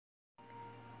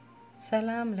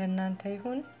ሰላም ለእናንተ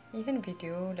ይሁን። ይህን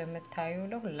ቪዲዮ ለምታዩ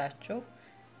ለሁላችሁ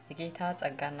የጌታ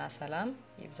ጸጋና ሰላም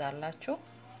ይብዛላችሁ።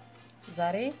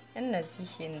 ዛሬ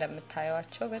እነዚህ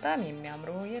እንደምታዩዋቸው በጣም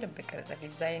የሚያምሩ የልብ ቅርጽ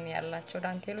ዲዛይን ያላቸው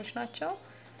ዳንቴሎች ናቸው።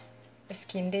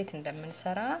 እስኪ እንዴት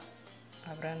እንደምንሰራ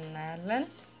አብረን እናያለን።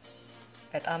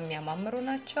 በጣም የሚያማምሩ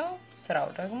ናቸው። ስራው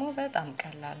ደግሞ በጣም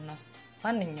ቀላል ነው።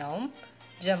 ማንኛውም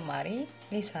ጀማሪ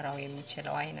ሊሰራው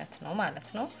የሚችለው አይነት ነው ማለት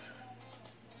ነው።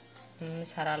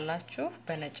 እንሰራላችሁ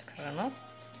በነጭ ክር ነው።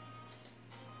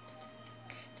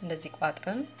 እንደዚህ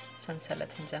ቋጥረን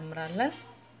ሰንሰለት እንጀምራለን።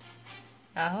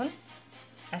 አሁን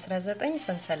 19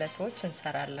 ሰንሰለቶች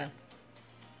እንሰራለን።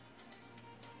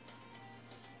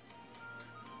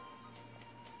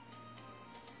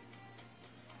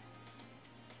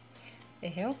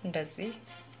 ይሄው እንደዚህ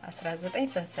 19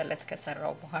 ሰንሰለት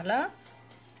ከሰራው በኋላ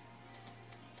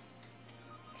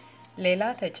ሌላ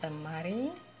ተጨማሪ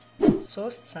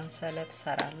 3 ሰንሰለት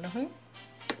ሰራለሁኝ።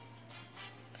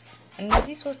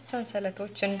 እነዚህ 3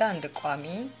 ሰንሰለቶች እንደ አንድ ቋሚ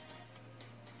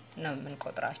ነው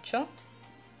የምንቆጥራቸው።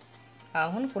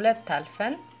 አሁን ሁለት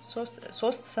አልፈን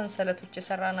 3 ሰንሰለቶች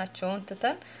የሰራናቸውን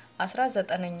ትተን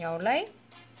 19ኛው ላይ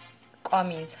ቋሚ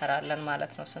እንሰራለን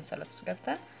ማለት ነው። ሰንሰለት ውስጥ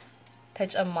ገብተን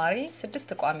ተጨማሪ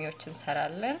 6 ቋሚዎች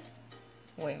እንሰራለን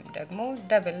ወይም ደግሞ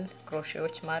ደብል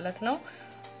ክሮሼዎች ማለት ነው።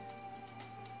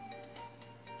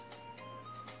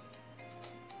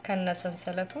 ከነ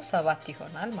ሰንሰለቱ 7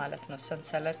 ይሆናል ማለት ነው።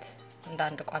 ሰንሰለት እንደ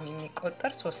አንድ ቋሚ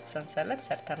የሚቆጠር 3 ሰንሰለት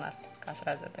ሰርተናል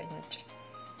ከ19 ውጪ።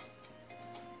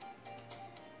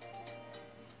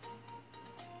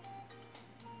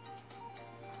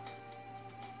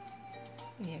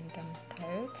 ይሄን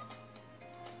እንደምታዩት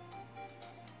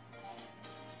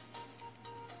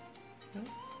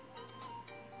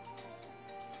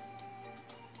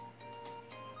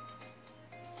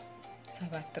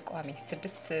ሰባት ቋሚ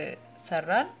 6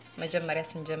 ሰራን። መጀመሪያ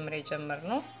ስንጀምር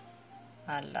የጀመርነው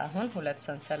አለ። አሁን 2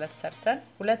 ሰንሰለት ሰርተን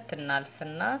 2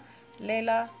 እናልፍና ሌላ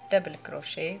ደብል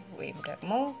ክሮሼ ወይም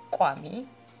ደግሞ ቋሚ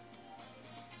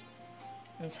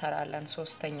እንሰራለን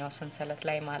 3ኛው ሰንሰለት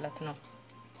ላይ ማለት ነው።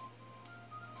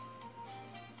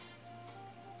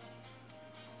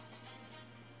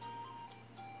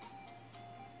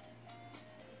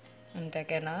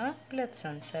 እንደገና 2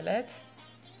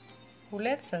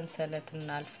 ሰንሰለት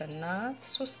እናልፍና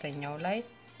 3ኛው ላይ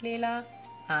ሌላ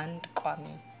አንድ ቋሚ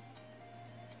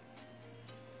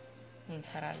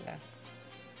እንሰራለን።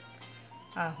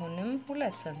 አሁንም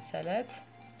 2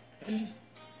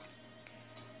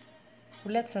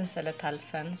 ሰንሰለት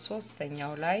አልፈን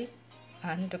 3ኛው ላይ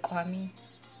አንድ ቋሚ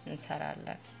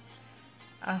እንሰራለን።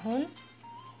 አሁን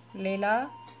ሌላ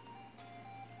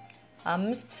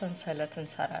 5 ሰንሰለት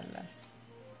እንሰራለን።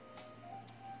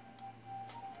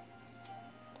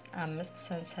 5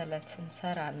 ሰንሰለት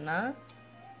እንሰራና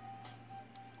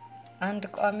አንድ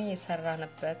ቋሚ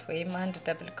የሰራንበት ወይም አንድ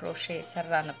ደብል ክሮሼ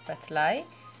የሰራንበት ላይ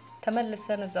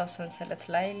ተመልሰን እዛው ሰንሰለት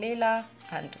ላይ ሌላ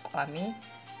አንድ ቋሚ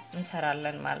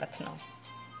እንሰራለን ማለት ነው።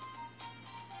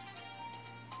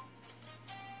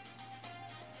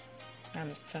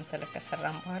 አምስት ሰንሰለት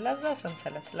ከሰራን በኋላ እዛው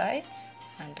ሰንሰለት ላይ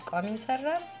አንድ ቋሚ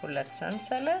እንሰራለን።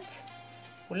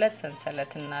 2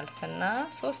 ሰንሰለት እናልፍና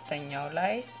 3ኛው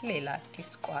ላይ ሌላ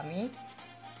አዲስ ቋሚ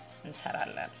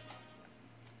እንሰራለን።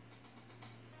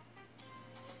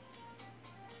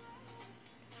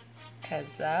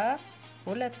 ከዛ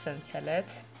 2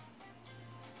 ሰንሰለት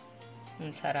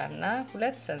እንሰራና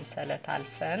 2 ሰንሰለት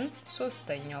አልፈን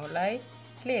 3ኛው ላይ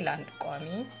ሌላ አንድ ቋሚ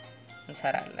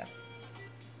እንሰራለን።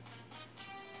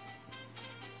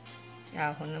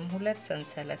 አሁንም 2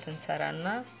 ሰንሰለት እንሰራና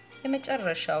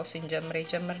የመጨረሻው ስንጀምር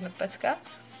የጀመርንበት ጋር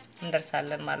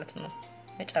እንደርሳለን ማለት ነው።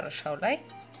 መጨረሻው ላይ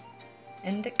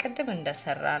እንደ ቅድም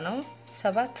እንደሰራ ነው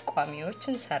 7 ቋሚዎች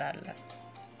እንሰራለን።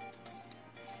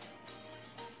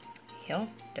 ይሄው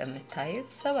እንደምታዩት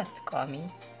 7 ቋሚ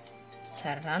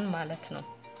ሰራን ማለት ነው።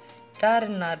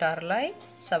 ዳርና ዳር ላይ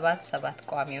 7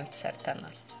 ቋሚዎች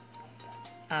ሰርተናል።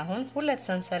 አሁን 2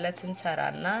 ሰንሰለት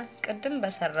እንሰራና ቅድም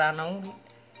በሰራነው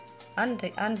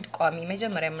አንድ ቋሚ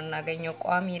መጀመሪያ የምናገኘው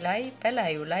ቋሚ ላይ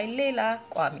በላዩ ላይ ሌላ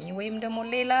ቋሚ ወይም ደግሞ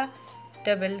ሌላ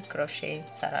ደብል ክሮሼ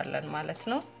እንሰራለን ማለት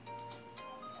ነው።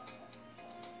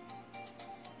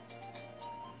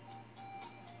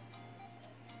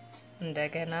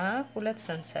 እንደገና 2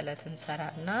 ሰንሰለት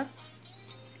እንሰራና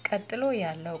ቀጥሎ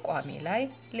ያለው ቋሚ ላይ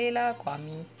ሌላ ቋሚ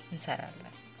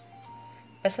እንሰራለን።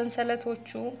 በሰንሰለቶቹ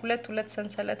 2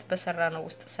 ሰንሰለት በሰራነው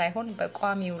ውስጥ ሳይሆን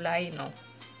በቋሚው ላይ ነው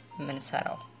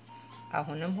የምንሰራው።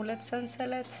 አሁንም 2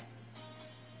 ሰንሰለት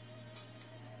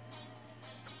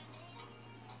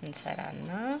እንሰራና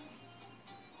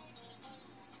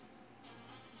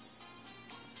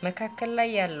መካከል ላይ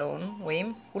ያለውን ወይም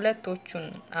ሁለቶቹን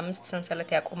 5 ሰንሰለት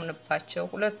ያቆምንባቸው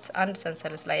አንድ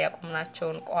ሰንሰለት ላይ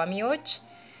ያቆምናቸውን ቋሚዎች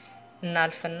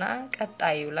እናልፍና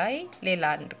ቀጣዩ ላይ ሌላ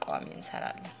አንድ ቋሚ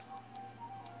እንሰራለን።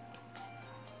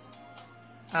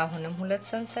 አሁንም 2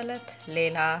 ሰንሰለት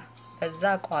ሌላ በዛ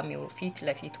ቋሚው ፊት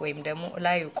ለፊት ወይም ደግሞ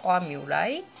ላዩ ቋሚው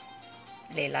ላይ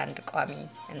ሌላ አንድ ቋሚ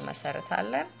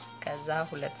እንመሰርታለን። ከዛ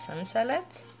 2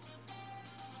 ሰንሰለት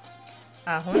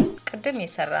አሁን ቅድም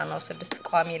የሰራነው 6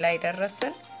 ቋሚ ላይ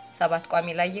ደረስን። 7 ቋሚ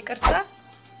ላይ ይቅርታ፣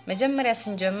 መጀመሪያ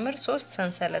ስንጀምር 3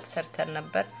 ሰንሰለት ሰርተን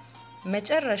ነበር።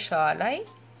 መጨረሻዋ ላይ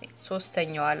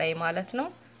ሶስተኛዋ ላይ ማለት ነው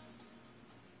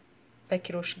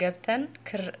በኪሮሽ ገብተን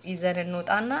ክር ይዘን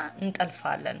እንወጣና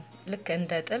እንጠልፋለን። ልክ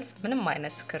እንደ ጥልፍ ምንም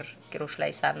አይነት ክር ኪሮሽ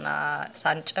ላይ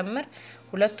ሳንጨምር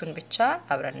ሁለቱን ብቻ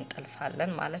አብረን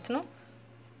እንጠልፋለን ማለት ነው።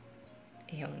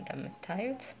 ይሄው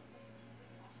እንደምታዩት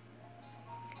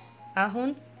አሁን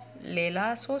ሌላ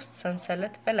 3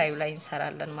 ሰንሰለት በላዩ ላይ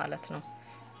እንሰራለን ማለት ነው።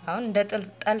 አሁን እንደ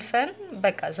ጠልፈን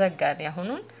በቃ ዘጋን።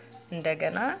 ያሁኑን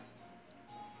እንደገና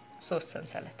 3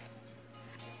 ሰንሰለት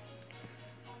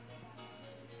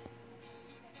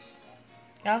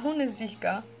አሁን እዚህ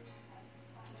ጋር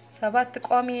 7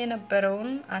 ቋሚ የነበረውን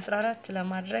 14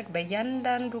 ለማድረግ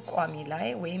በእያንዳንዱ ቋሚ ላይ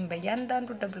ወይም በእያንዳንዱ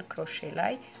ደብል ክሮሼ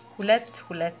ላይ 2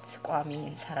 ቋሚ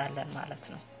እንሰራለን ማለት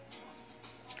ነው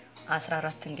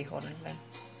 14 እንዲሆንልን።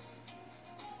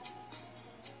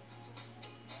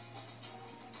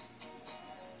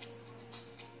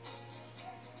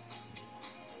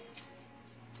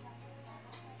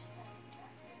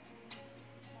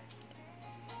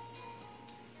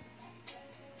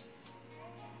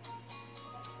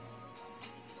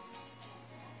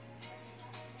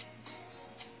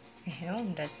 ይሄው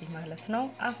እንደዚህ ማለት ነው።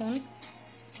 አሁን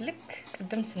ልክ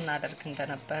ቅድም ስናደርግ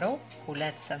እንደነበረው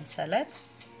 2 ሰንሰለት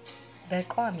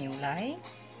በቋሚው ላይ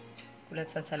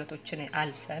 2 ሰንሰለቶችን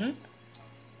አልፈን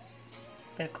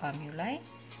በቋሚው ላይ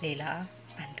ሌላ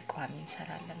አንድ ቋሚ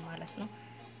እንሰራለን ማለት ነው።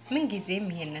 ምን ጊዜም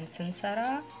ይሄንን ስንሰራ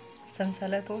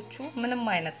ሰንሰለቶቹ ምንም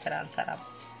አይነት ስራ እንሰራም፣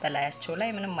 በላያቸው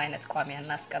ላይ ምንም አይነት ቋሚ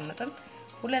አናስቀምጥም።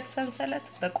 2 ሰንሰለት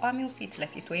በቋሚው ፊት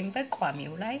ለፊት ወይም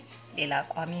በቋሚው ላይ ሌላ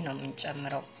ቋሚ ነው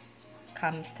የምንጨምረው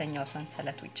ከአምስተኛው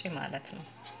ሰንሰለት ውጪ ማለት ነው።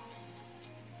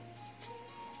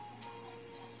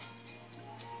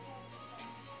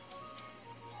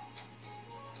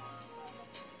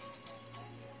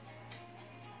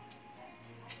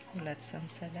 ሁለት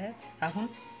ሰንሰለት አሁን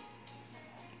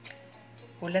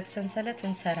 2 ሰንሰለት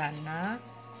እንሰራና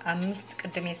 5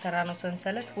 ቅድም የሰራነው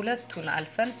ሰንሰለት ሁለቱን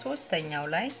አልፈን ሶስተኛው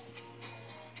ላይ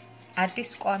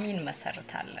አዲስ ቋሚ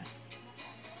እንመሰርታለን።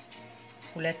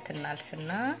 2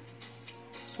 እናልፍና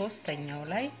ሶስተኛው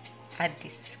ላይ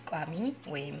አዲስ ቋሚ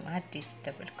ወይም አዲስ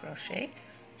ደብል ክሮሼ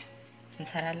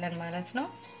እንሰራለን ማለት ነው።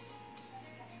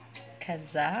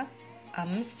 ከዛ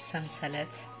 5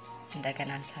 ሰንሰለት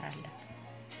እንደገና እንሰራለን።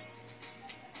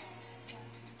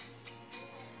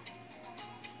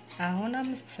 አሁን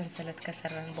 5 ሰንሰለት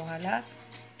ከሰራን በኋላ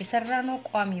የሰራነው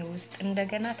ቋሚ ውስጥ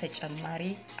እንደገና ተጨማሪ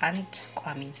አንድ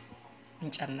ቋሚ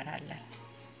እንጨምራለን።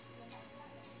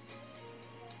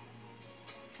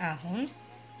 አሁን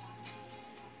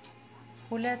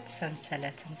 2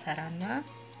 ሰንሰለት እንሰራና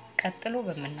ቀጥሎ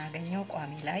በመናገኘው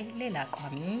ቋሚ ላይ ሌላ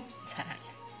ቋሚ እንሰራለን።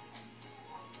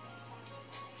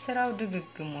 ስራው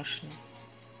ድግግሞሽ ነው።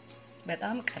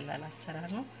 በጣም ቀላል አሰራር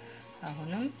ነው።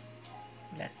 አሁንም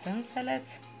 2 ሰንሰለት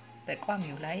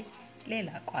በቋሚው ላይ ሌላ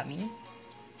ቋሚ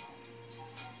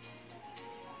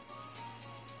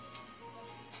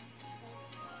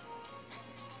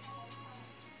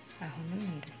አሁንም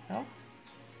እንደዛው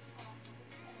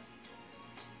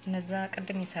እነዛ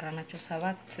ቅድም የሰራናቸው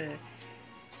 7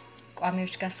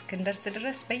 ቋሚዎች ጋር እስክንደርስ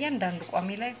ድረስ በእያንዳንዱ ቋሚ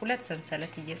ላይ 2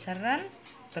 ሰንሰለት እየሰራን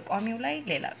በቋሚው ላይ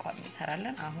ሌላ ቋሚ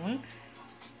እንሰራለን። አሁን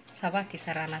 7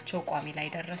 የሰራናቸው ቋሚ ላይ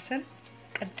ደረስን።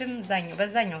 ቅድም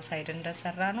በዛኛው ሳይድ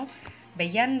እንደሰራ ነው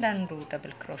በእያንዳንዱ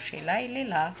ደብል ክሮሼ ላይ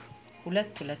ሌላ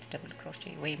 2 ደብል ክሮሼ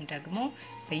ወይም ደግሞ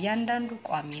በእያንዳንዱ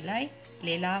ቋሚ ላይ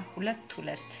ሌላ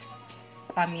 2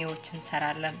 ቋሚዎች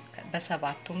እንሰራለን።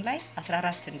 በሰባቱም ላይ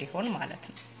 14 እንዲሆን ማለት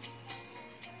ነው።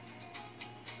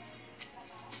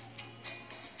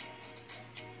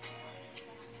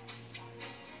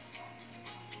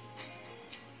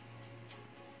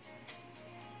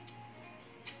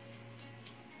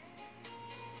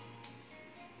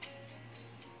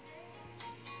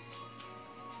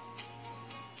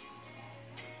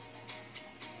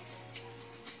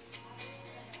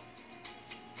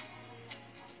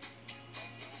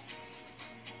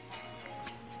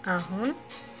 አሁን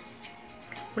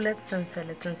 2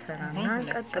 ሰንሰለት እንሰራና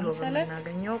ቀጥሎ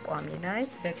በመናገኘው ቋሚ ላይ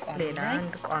ሌላ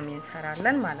አንድ ቋሚ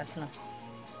እንሰራለን ማለት ነው።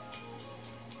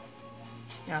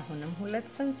 አሁንም ሁለት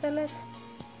ሰንሰለት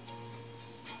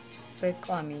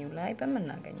በቋሚው ላይ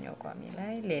በመናገኘው ቋሚ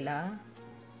ላይ ሌላ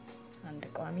አንድ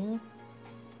ቋሚ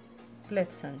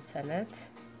ሁለት ሰንሰለት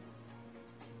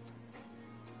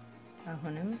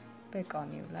አሁንም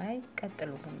በቋሚው ላይ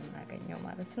ቀጥሎ በመናገኘው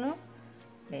ማለት ነው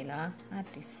ሌላ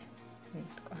አዲስ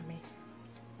ቋሚ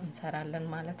እንሰራለን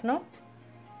ማለት ነው።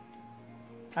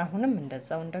 አሁንም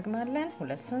እንደዛው እንደግማለን።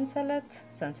 ሁለት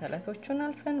ሰንሰለቶቹን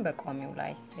አልፈን በቋሚው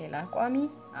ላይ ሌላ ቋሚ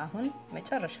አሁን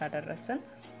መጨረሻ ደረስን።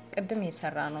 ቅድም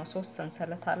የሰራነው 3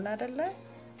 ሰንሰለት አለ አይደለ?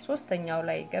 ሶስተኛው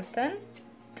ላይ ገብተን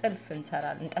ጥልፍ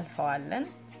እንጠልፈዋለን።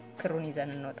 ክሩን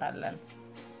ይዘን እንወጣለን።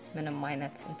 ምንም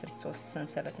አይነት 3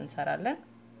 ሰንሰለት እንሰራለን።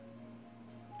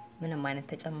 ምንም አይነት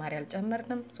ተጨማሪ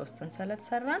አልጨመርንም። 3 ሰንሰለት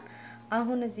ሰራን።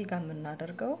 አሁን እዚህ ጋር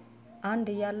የምናደርገው አንድ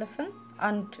ያለፍን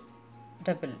አንድ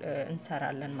ደብል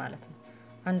እንሰራለን ማለት ነው።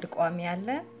 አንድ ቋሚ ያለ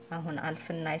አሁን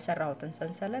አልፍና የሰራሁትን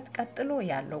ሰንሰለት ቀጥሎ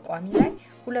ያለው ቋሚ ላይ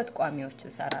ሁለት ቋሚዎች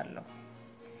እሰራለሁ።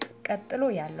 ቀጥሎ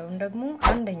ያለውን ደግሞ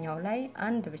አንደኛው ላይ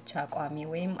አንድ ብቻ ቋሚ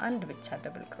ወይም አንድ ብቻ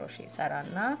ደብል ክሮሼ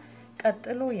ሰራና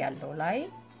ቀጥሎ ያለው ላይ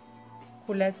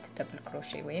ሁለት ደብል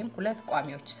ክሮሼ ወይም ሁለት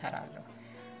ቋሚዎች ሰራለሁ።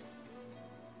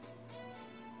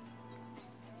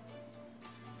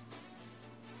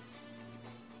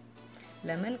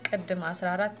 ለምን ቅድም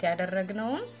 14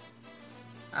 ያደረግነውን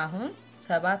አሁን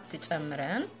 7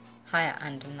 ጨምረን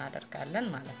 21 እናደርጋለን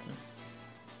ማለት ነው።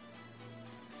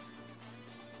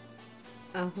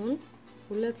 አሁን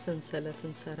ሁለት ሰንሰለት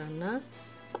እንሰራና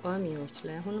ቋሚዎች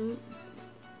ላይ አሁንም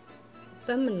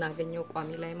በመናገኘው ቋሚ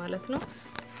ላይ ማለት ነው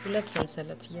ሁለት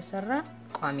ሰንሰለት እየሰራን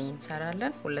ቋሚ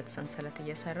እንሰራለን። ሁለት ሰንሰለት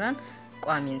እየሰራን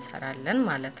ቋሚ እንሰራለን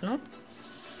ማለት ነው።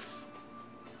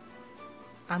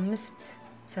 5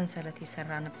 ሰንሰለት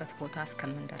የሰራንበት ቦታ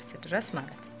እስከምንደርስ ድረስ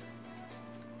ማለት ነው።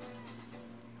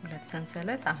 ሁለት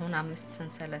ሰንሰለት አሁን 5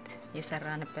 ሰንሰለት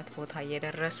የሰራንበት ቦታ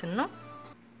እየደረስን ነው።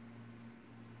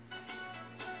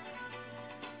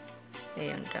 ይሄ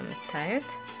እንደምታዩት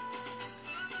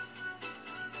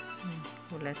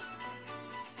 2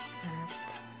 4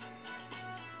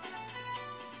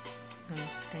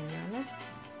 5ኛ ላይ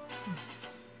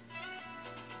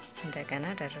እንደገና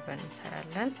ደርበን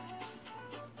እንሰራለን።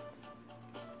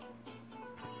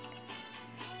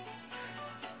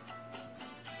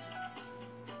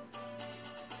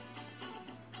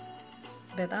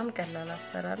 በጣም ቀላል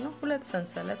አሰራር ነው። ሁለት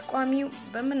ሰንሰለት ቋሚው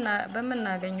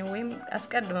በመናገኘው ወይም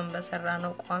አስቀድመን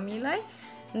በሰራነው ቋሚ ላይ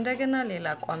እንደገና ሌላ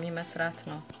ቋሚ መስራት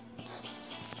ነው።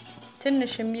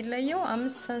 ትንሽ የሚለየው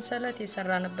 5 ሰንሰለት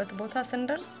የሰራንበት ቦታ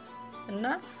ስንደርስ እና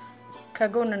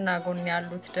ከጎንና ጎን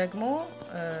ያሉት ደግሞ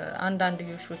አንዳንድ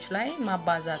ዮሾች ላይ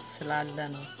ማባዛት ስላለ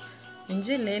ነው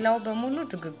እንጂ ሌላው በሙሉ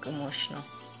ድግግሞሽ ነው።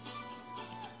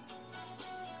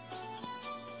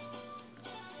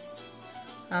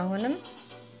 አሁንም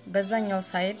በዛኛው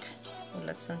ሳይድ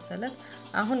ሁለት ሰንሰለት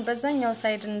አሁን በዛኛው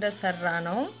ሳይድ እንደሰራ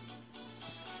ነው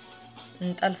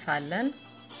እንጠልፋለን።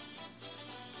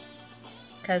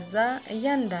 ከዛ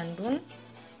እያንዳንዱን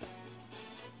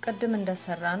ቅድም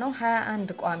እንደሰራ ነው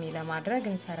 21 ቋሚ ለማድረግ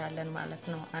እንሰራለን ማለት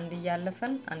ነው። አንድ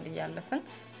እያለፈን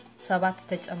 7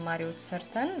 ተጨማሪዎች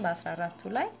ሰርተን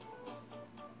በ14ቱ ላይ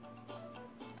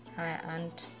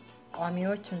 21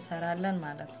 ቋሚዎች እንሰራለን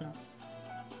ማለት ነው።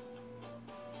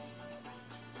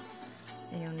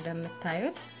 ይሄው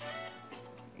እንደምታዩት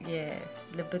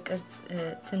የልብ ቅርጽ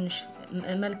ትንሽ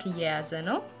መልክ እየያዘ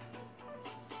ነው።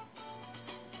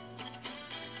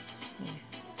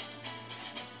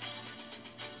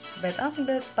 በጣም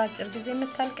በአጭር ጊዜ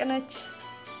የምታልቅ ነች።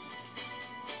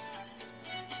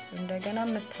 እንደገና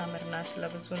የምታምር ናት።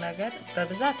 ለብዙ ነገር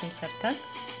በብዛትም ሰርተን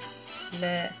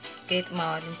ለጌጥ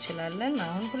ማዋል እንችላለን።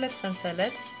 አሁን ሁለት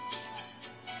ሰንሰለት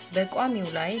በቋሚው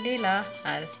ላይ ሌላ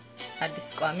አዲስ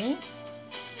ቋሚ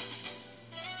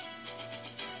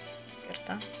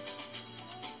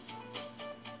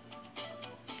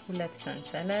ሁለት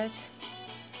ሰንሰለት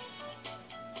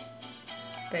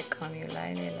በቋሚው ላይ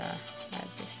ሌላ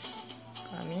አዲስ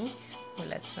ቋሚ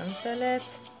ሁለት ሰንሰለት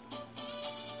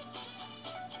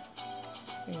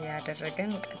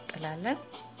ያደረገን እንቀጥላለን።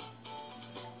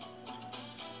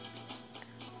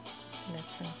 ሁለት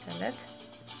ሰንሰለት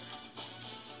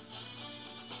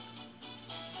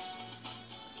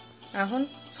አሁን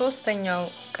ሶስተኛው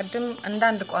ቅድም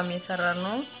አንዳንድ ቋሚ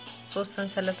የሰራነው 3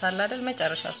 ሰንሰለት አለ አይደል?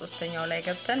 መጨረሻ ሶስተኛው ላይ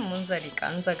ገብተን ሙንዘሊቃ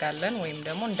እንዘጋለን ወይም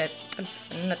ደግሞ እንደ ጥልፍ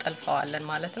እንጠልፈዋለን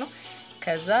ማለት ነው።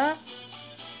 ከዛ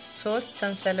 3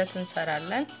 ሰንሰለት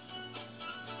እንሰራለን።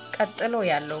 ቀጥሎ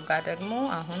ያለው ጋር ደግሞ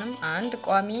አሁንም አንድ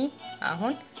ቋሚ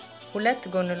አሁን ሁለት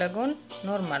ጎን ለጎን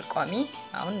ኖርማል ቋሚ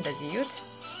አሁን እንደዚህ ይዩት።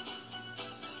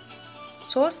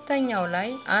 ሶስተኛው ላይ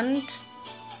አንድ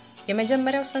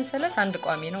የመጀመሪያው ሰንሰለት አንድ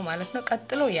ቋሚ ነው ማለት ነው።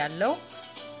 ቀጥሎ ያለው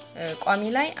ቋሚ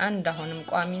ላይ አንድ አሁንም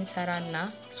ቋሚ እንሰራና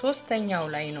ሶስተኛው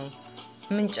ላይ ነው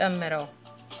ምን ጨምረው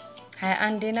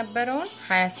 21 የነበረውን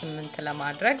 28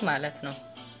 ለማድረግ ማለት ነው።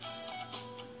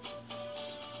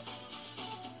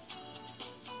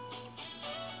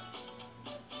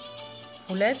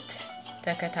 ሁለት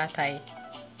ተከታታይ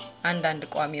አንድ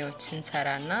ቋሚዎች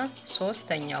ስንሰራና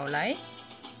ሶስተኛው ላይ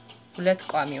ሁለት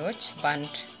ቋሚዎች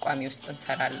በአንድ ቋሚ ውስጥ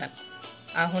እንሰራለን።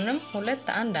 አሁንም ሁለት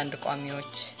አንድ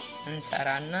ቋሚዎች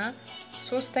እንሰራና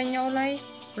ሶስተኛው ላይ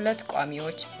ሁለት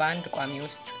ቋሚዎች በአንድ ቋሚ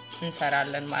ውስጥ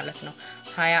እንሰራለን ማለት ነው።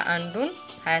 21ን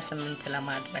 28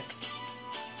 ለማድረግ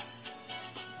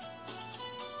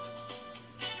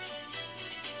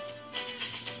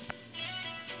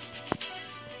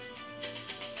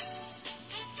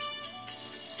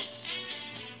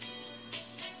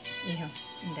ይሄው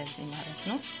እንደዚህ ማለት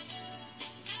ነው።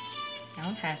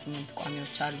 አሁን 28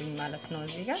 ቋሚዎች አሉኝ ማለት ነው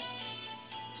እዚህ ጋር።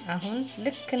 አሁን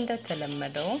ልክ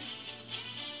እንደተለመደው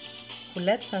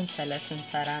ሁለት ሰንሰለት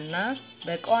እንሰራና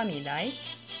በቋሚ ላይ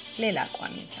ሌላ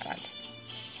ቋሚ እንሰራለን።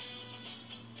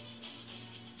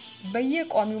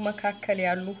 በየቋሚው መካከል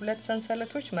ያሉ ሁለት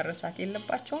ሰንሰለቶች መረሳት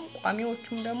የለባቸውም።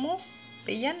 ቋሚዎቹም ደግሞ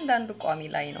በእያንዳንዱ ቋሚ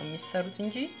ላይ ነው የሚሰሩት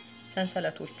እንጂ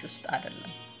ሰንሰለቶች ውስጥ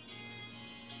አይደለም።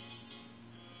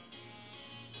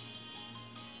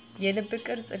 የልብ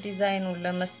ቅርጽ ዲዛይኑን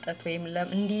ለመስጠት ወይም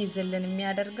እንዲይዝልን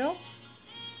የሚያደርገው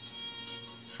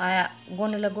 20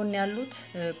 ጎን ለጎን ያሉት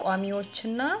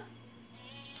ቋሚዎችና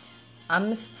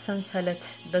 5 ሰንሰለት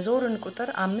በዞርን ቁጥር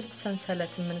 5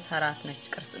 ሰንሰለት ምንሰራት ነች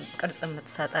ቅርጽ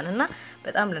የምትሰጠንና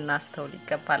በጣም ልናስተውል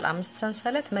ይገባል። 5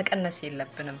 ሰንሰለት መቀነስ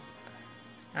የለብንም።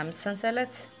 5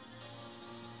 ሰንሰለት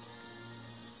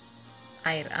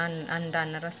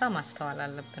አንዳንረሳ ማስተዋል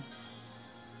አለብን።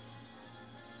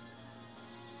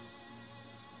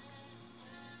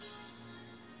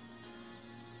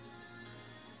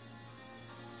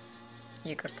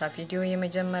 ይቅርታ ቪዲዮ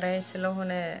የመጀመሪያ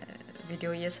ስለሆነ ቪዲዮ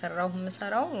እየሰራሁ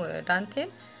የምሰራው ዳንቴል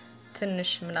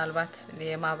ትንሽ ምናልባት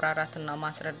የማብራራትና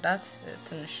ማስረዳት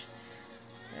ትንሽ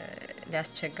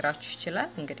ሊያስቸግራችሁ ይችላል።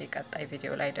 እንግዲህ ቀጣይ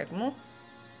ቪዲዮ ላይ ደግሞ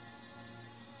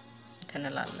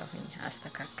ተነላለሁኝ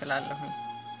አስተካክላለሁኝ።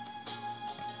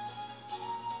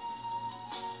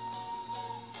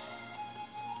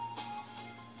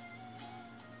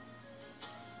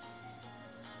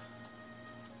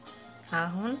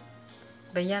 አሁን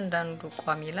በእያንዳንዱ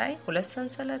ቋሚ ላይ ሁለት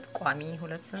ሰንሰለት ቋሚ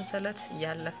ሁለት ሰንሰለት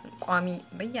ያለፈን ቋሚ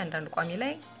በእያንዳንዱ ቋሚ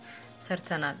ላይ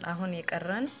ሰርተናል። አሁን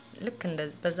የቀረን ልክ እንደ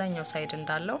በዛኛው ሳይድ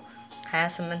እንዳለው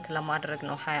 28 ለማድረግ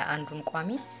ነው 21ን ቋሚ።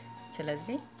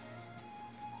 ስለዚህ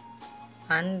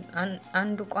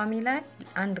አንዱ ቋሚ ላይ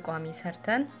አንድ ቋሚ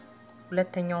ሰርተን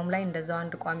ሁለተኛውም ላይ እንደዛው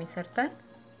አንድ ቋሚ ሰርተን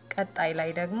ቀጣይ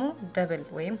ላይ ደግሞ ደብል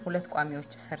ወይም ሁለት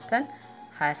ቋሚዎች ሰርተን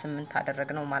 28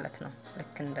 አደረግነው ማለት ነው።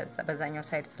 ልክ እንደዛ በዛኛው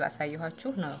ሳይድ ስላሳየኋችሁ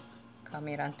ነው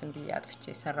ካሜራ እንትን ብዬ አጥፍቼ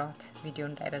የሰራሁት ቪዲዮ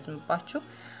እንዳይረዝምባችሁ።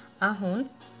 አሁን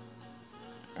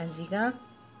እዚህ ጋር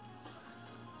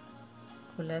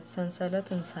ሁለት ሰንሰለት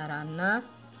እንሰራና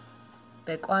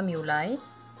በቋሚው ላይ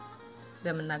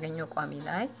በመናገኘው ቋሚ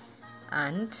ላይ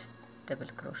አንድ ደብል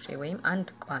ክሮሼ ወይም አንድ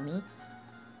ቋሚ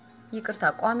ይቅርታ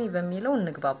ቋሚ በሚለው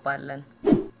እንግባባለን።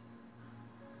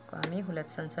 ቋሚ ሁለት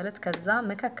ሰንሰለት ከዛ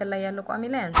መካከል ላይ ያለው ቋሚ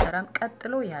ላይ አንሰራም።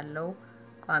 ቀጥሎ ያለው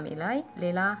ቋሚ ላይ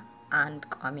ሌላ አንድ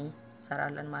ቋሚ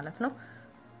እንሰራለን ማለት ነው።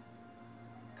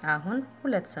 አሁን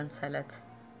ሁለት ሰንሰለት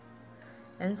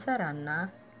እንሰራና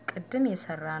ቅድም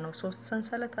የሰራነው 3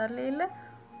 ሰንሰለት አለ የለ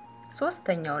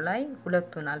ሶስተኛው ላይ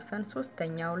ሁለቱን አልፈን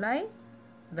ሶስተኛው ላይ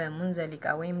በሙንዘሊቃ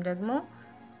ወይም ደግሞ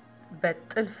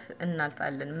በጥልፍ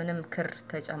እናልፋለን። ምንም ክር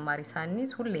ተጨማሪ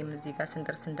ሳንይዝ ሁሌም እዚህ ጋር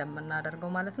ስንደርስ እንደምናደርገው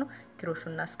ማለት ነው።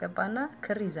 ክሮሹን እናስገባና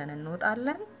ክር ይዘን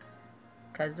እንወጣለን።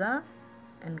 ከዛ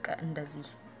እንደዚህ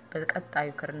በቀጣዩ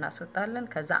ክር እናስወጣለን።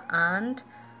 ከዛ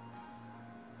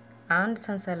አንድ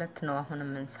ሰንሰለት ነው አሁን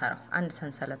የምንሰራው አንድ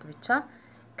ሰንሰለት ብቻ።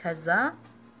 ከዛ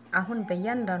አሁን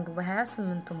በእያንዳንዱ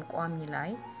በ28ቱም ቋሚ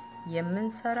ላይ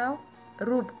የምንሰራው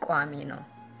ሩብ ቋሚ ነው።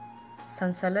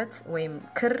 ሰንሰለት ወይም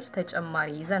ክር ተጨማሪ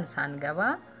ይዘን ሳንገባ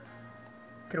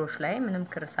ክሮሽ ላይ ምንም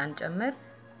ክር ሳንጨምር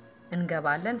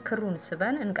እንገባለን። ክሩን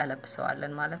ስበን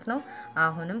እንቀለብሰዋለን ማለት ነው።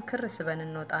 አሁንም ክር ስበን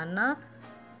እንወጣና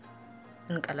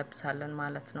እንቀለብሳለን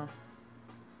ማለት ነው።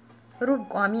 ሩብ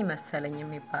ቋሚ መሰለኝ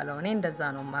የሚባለው እኔ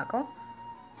እንደዛ ነው የማውቀው።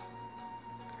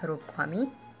 ሩብ ቋሚ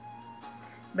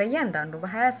በእያንዳንዱ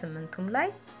በ28ቱም ላይ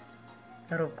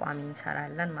ሩብ ቋሚ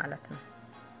እንሰራለን ማለት ነው።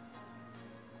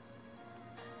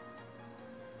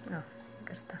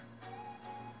 ይቅርታ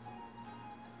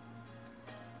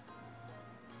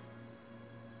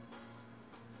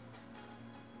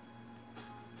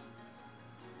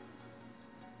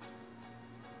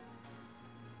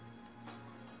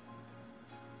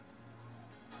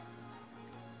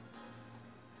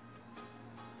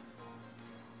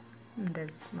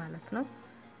እንደዚህ ማለት ነው።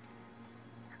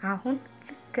 አሁን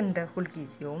ልክ እንደ ሁል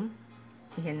ጊዜውም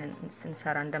ይሄንን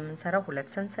ስንሰራ እንደምንሰራው ሁለት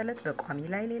ሰንሰለት በቋሚ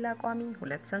ላይ ሌላ ቋሚ፣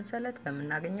 ሁለት ሰንሰለት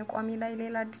በመናገኘው ቋሚ ላይ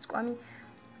ሌላ አዲስ ቋሚ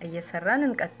እየሰራን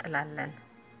እንቀጥላለን።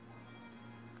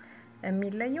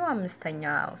 የሚለየው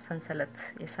አምስተኛው ሰንሰለት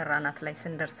የሰራናት ላይ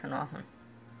ስንደርስ ነው አሁን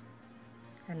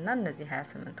እና እነዚህ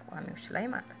 28 ቋሚዎች ላይ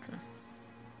ማለት ነው።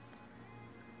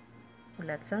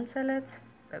 ሁለት ሰንሰለት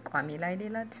በቋሚ ላይ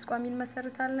ሌላ አዲስ ቋሚ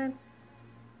እንመሰርታለን።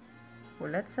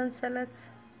 ሁለት ሰንሰለት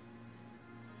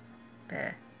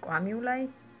በቋሚው ላይ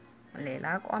ሌላ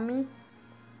ቋሚ።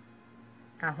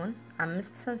 አሁን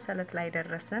 5 ሰንሰለት ላይ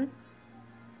ደረስን።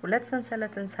 ሁለት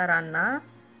ሰንሰለት እንሰራና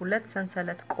ሁለት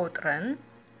ሰንሰለት ቆጥረን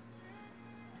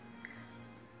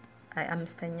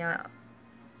አምስተኛ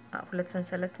ሁለት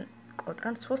ሰንሰለት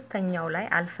ቆጥረን ሶስተኛው ላይ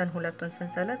አልፈን ሁለቱን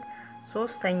ሰንሰለት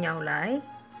ሶስተኛው ላይ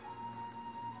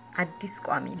አዲስ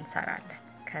ቋሚ እንሰራለን።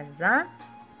 ከዛ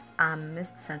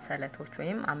 5 ሰንሰለቶች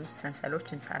ወይም 5 ሰንሰሎች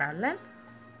እንሰራለን።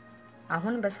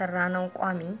 አሁን በሰራነው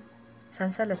ቋሚ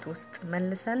ሰንሰለት ውስጥ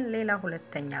መልሰን ሌላ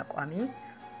ሁለተኛ ቋሚ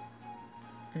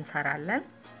እንሰራለን።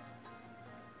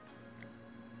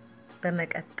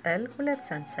 በመቀጠል ሁለት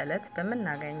ሰንሰለት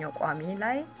በመናገኘው ቋሚ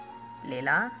ላይ ሌላ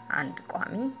አንድ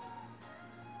ቋሚ፣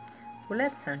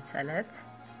 ሁለት ሰንሰለት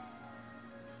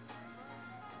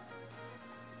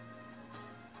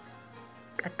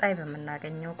ቀጣይ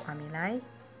በመናገኘው ቋሚ ላይ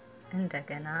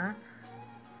እንደገና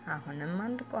አሁንም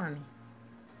አንድ ቋሚ፣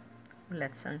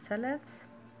 ሁለት ሰንሰለት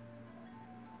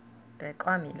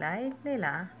በቋሚ ላይ ሌላ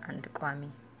አንድ ቋሚ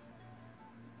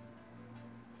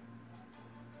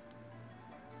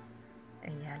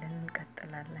እያለን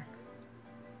እንቀጥላለን።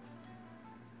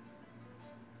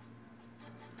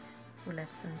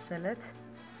 ሁለት ሰንሰለት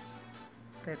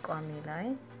በቋሚ ላይ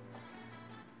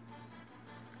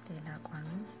ሌላ ቋሚ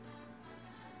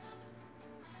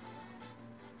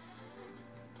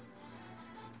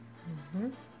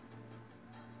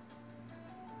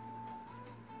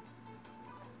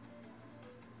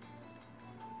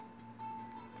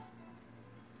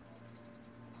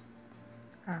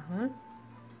አሁን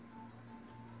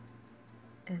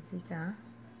እዚህ ጋር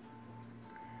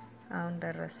አሁን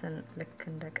ደረስን። ልክ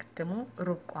እንደ ቀድሞ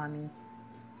ሩብ ቋሚ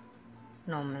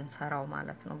ነው የምንሰራው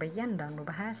ማለት ነው። በእያንዳንዱ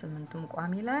በ28ቱም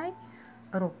ቋሚ ላይ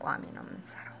ሩብ ቋሚ ነው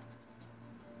የምንሰራው።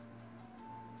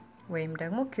 ወይም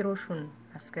ደግሞ ኪሮሹን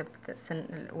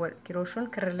ኪሮሹን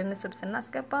ክር ልንስብ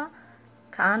ስናስገባ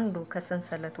ከአንዱ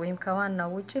ከሰንሰለት ወይም ከዋናው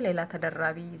ውጪ ሌላ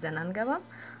ተደራቢ ይዘን አንገባም።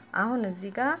 አሁን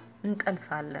እዚህ ጋር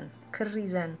እንጠልፋለን። ክር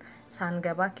ይዘን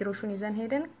ሳንገባ ኪሮሹን ይዘን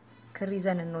ሄደን ክር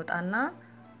ይዘን እንወጣና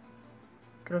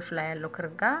ክሮሹ ላይ ያለው ክር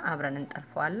ጋር አብረን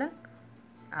እንጠልፈዋለን።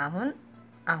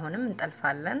 አሁንም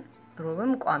እንጠልፋለን።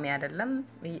 ሩብም ቋሚ አይደለም፣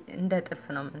 እንደ ጥልፍ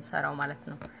ነው የምንሰራው ማለት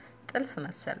ነው። ጥልፍ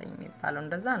መሰለኝ የሚባለው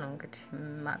እንደዛ ነው እንግዲህ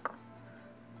ማቀው።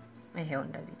 ይሄው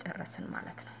እንደዚህ ጨረስን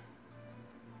ማለት ነው።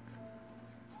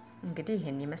 እንግዲህ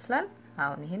ይሄን ይመስላል።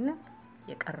 አሁን ይሄንን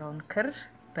የቀረውን ክር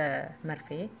በመርፌ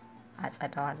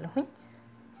አጸዳዋለሁኝ።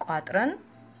 ቋጥረን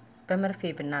በመርፌ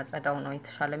ብናጸዳው ነው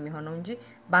የተሻለ የሚሆነው እንጂ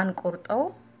ባንቆርጠው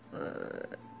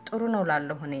ጥሩ ነው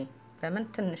ላለው እኔ። ለምን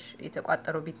ትንሽ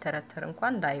የተቋጠረው ቢተረተር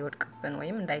እንኳን እንዳይወድቅብን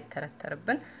ወይም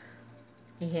እንዳይተረተርብን።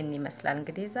 ይሄን ይመስላል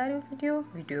እንግዲህ የዛሬው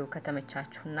ቪዲዮ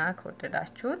ከተመቻችሁና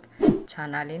ከወደዳችሁት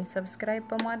ቻናሌን ሰብስክራይብ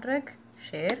በማድረግ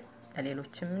ሼር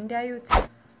ለሌሎችም እንዲያዩት፣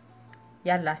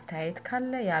 ያለ አስተያየት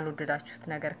ካለ ያልወደዳችሁት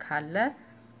ነገር ካለ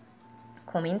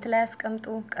ኮሜንት ላይ አስቀምጡ።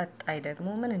 ቀጣይ ደግሞ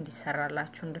ምን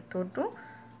እንዲሰራላችሁ እንድትወዱ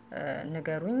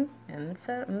ንገሩኝ።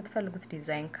 የምትፈልጉት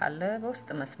ዲዛይን ካለ በውስጥ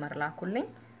መስመር ላኩልኝ።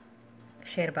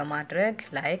 ሼር በማድረግ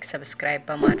ላይክ ሰብስክራይብ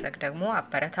በማድረግ ደግሞ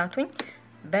አበረታቱኝ።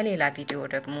 በሌላ ቪዲዮ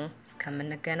ደግሞ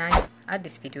እስከምንገናኝ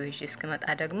አዲስ ቪዲዮ ይዤ እስከመጣ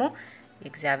ደግሞ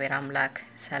የእግዚአብሔር አምላክ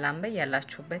ሰላም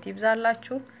በያላችሁበት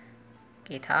ይብዛላችሁ።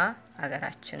 ጌታ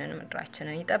ሀገራችንን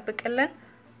ምድራችንን ይጠብቅልን።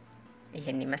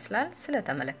 ይሄን ይመስላል።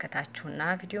 ስለተመለከታችሁና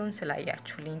ቪዲዮውን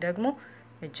ስላያችሁልኝ ደግሞ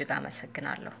እጅግ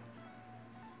አመሰግናለሁ።